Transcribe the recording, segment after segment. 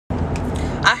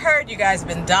heard you guys have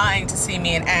been dying to see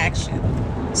me in action.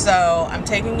 So I'm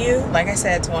taking you, like I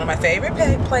said, to one of my favorite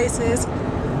places,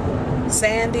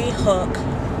 Sandy Hook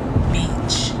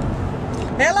Beach.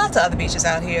 There are lots of other beaches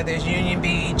out here. There's Union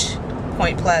Beach,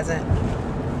 Point Pleasant.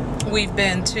 We've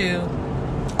been to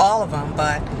all of them,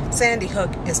 but Sandy Hook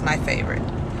is my favorite.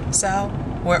 So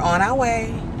we're on our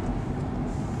way.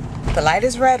 The light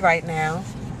is red right now.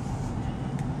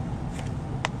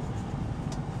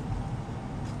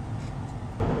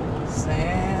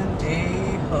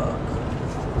 Sandy Hook.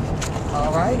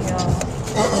 All right, y'all.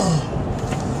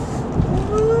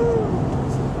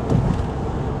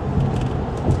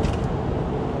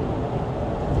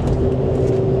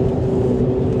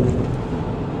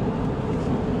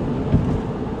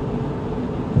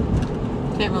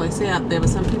 Can't really see out there, but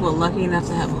some people are lucky enough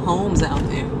to have homes out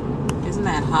there. Isn't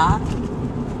that hot?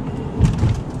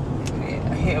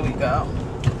 Yeah, here we go.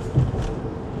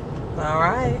 All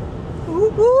right.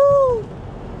 Woo-hoo.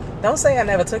 Don't say I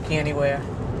never took you anywhere.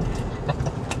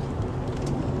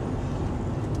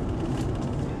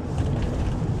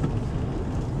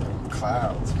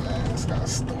 Clouds, man. It's gonna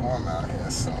storm out here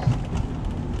soon.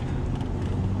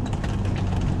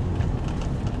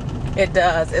 It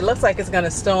does. It looks like it's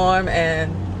gonna storm,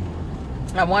 and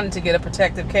I wanted to get a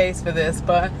protective case for this,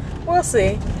 but we'll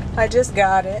see. I just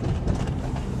got it.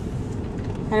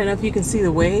 I don't know if you can see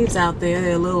the waves out there.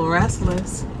 They're a little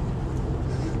restless.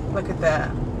 Look at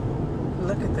that.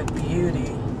 Look at the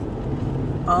beauty.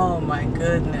 Oh my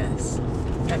goodness.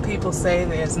 And people say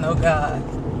there's no God.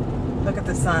 Look at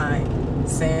the sign.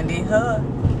 Sandy Hook.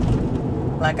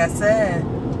 Like I said,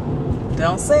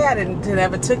 don't say I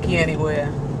never took you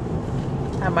anywhere.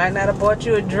 I might not have bought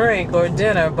you a drink or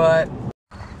dinner, but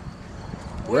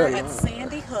we're at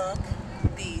Sandy Hook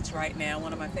Beach right now,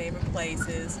 one of my favorite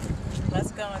places.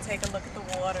 Let's go and take a look at the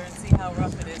water and see how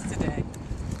rough it is today.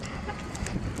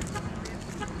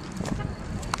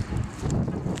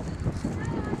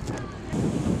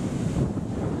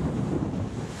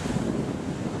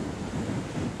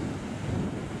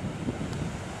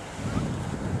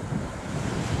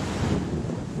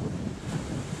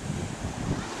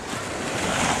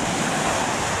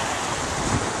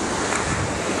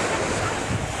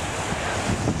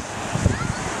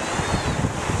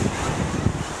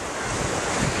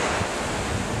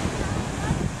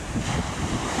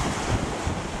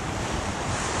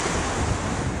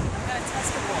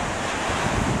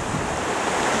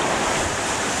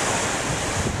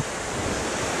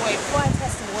 Before I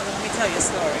test the water, let me tell you a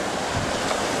story.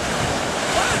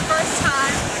 One of the first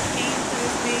times I came to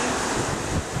this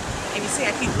beach, and you see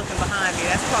I keep looking behind me,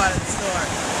 that's part of the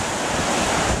story.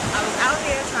 I was out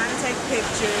here trying to take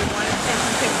pictures, wanted to take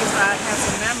some pictures so I could have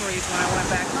some memories when I went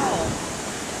back home.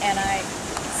 And I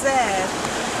said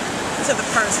to the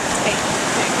person taking the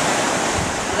picture,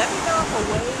 let me know if a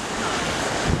wave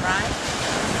comes, right?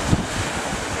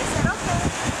 They said,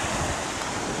 okay.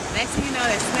 Next thing you know,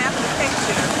 they're snapping a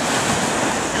picture,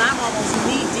 and I'm almost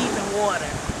knee-deep in water.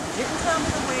 Didn't tell me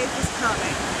the wave was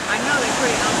coming. I know they're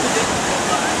pretty unpredictable,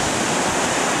 but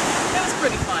it was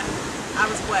pretty funny. I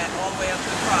was wet all the way up to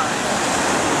the pride.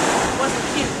 It wasn't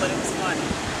cute, but it was funny.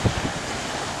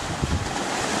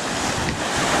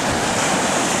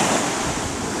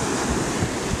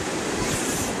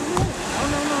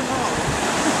 No.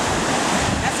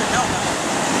 That's a no-no.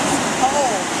 It's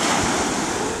cold.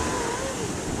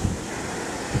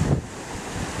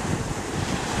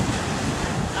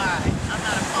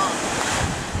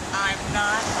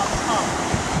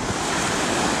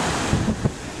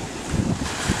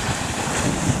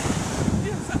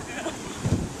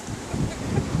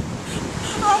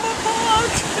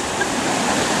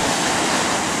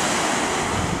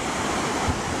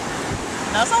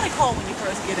 Now it's only cold when you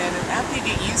first get in, and after you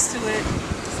get used to it,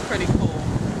 it's pretty cool.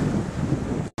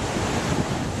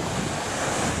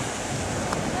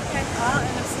 Okay, I'll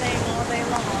end up staying all day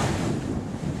long.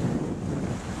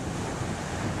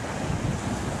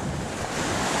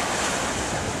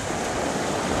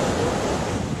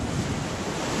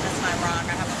 That's my rock.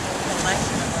 I have a whole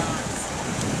collection of rocks.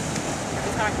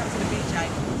 Every time I come to the beach, I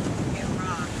get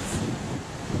rocks.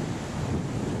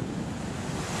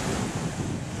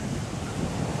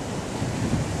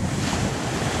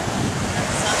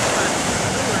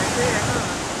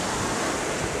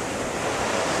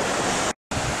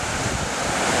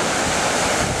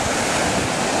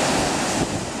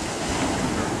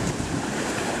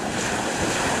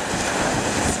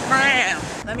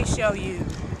 Let me show you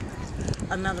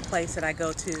another place that I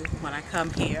go to when I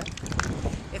come here.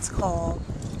 It's called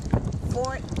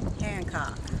Fort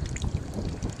Hancock.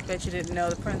 Bet you didn't know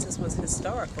the princess was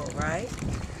historical, right?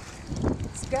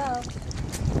 Let's go.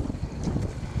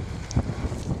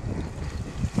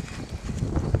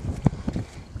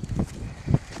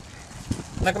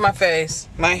 Look at my face,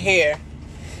 my hair.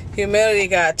 Humidity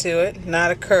got to it,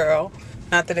 not a curl.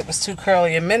 Not that it was too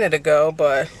curly a minute ago,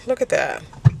 but look at that.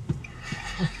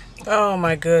 Oh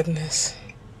my goodness.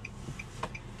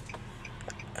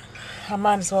 I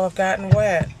might as well have gotten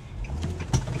wet.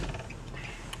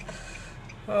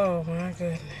 Oh my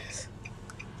goodness.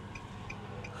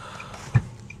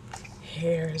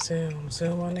 Hair,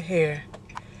 zoom on the hair.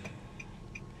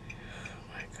 Oh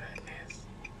my goodness.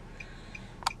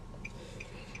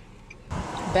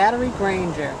 Battery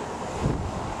Granger.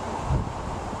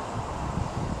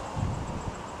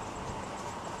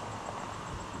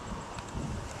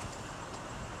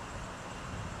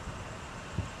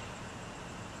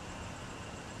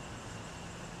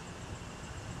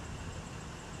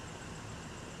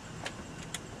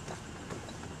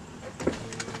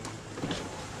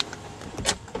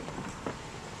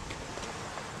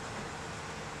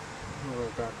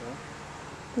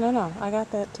 No, I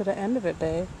got that to the end of it,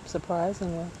 babe.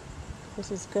 Surprisingly.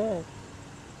 This is good.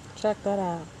 Check that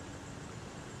out.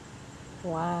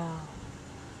 Wow.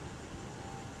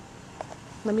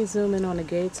 Let me zoom in on the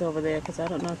gates over there because I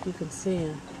don't know if you can see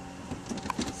them.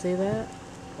 See that?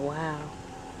 Wow.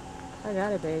 I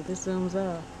got it, babe. This zooms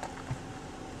up.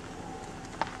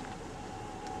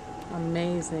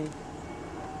 Amazing.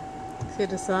 See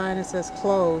the sign? It says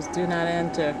closed, do not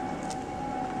enter.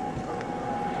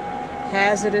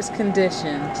 Hazardous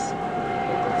conditions.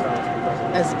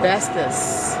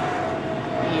 Asbestos.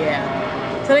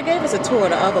 Yeah. So they gave us a tour of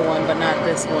the other one, but not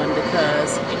this one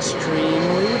because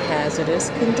extremely hazardous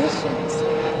conditions.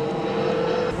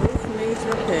 Roof needs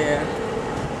repair.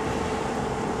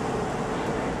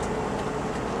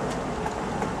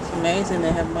 It's amazing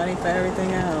they have money for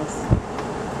everything else.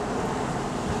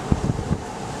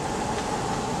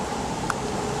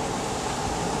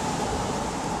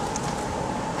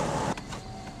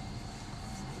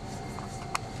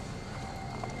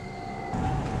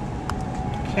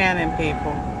 Canon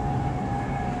people.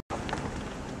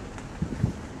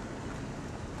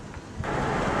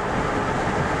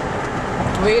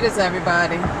 Readers,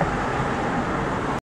 everybody.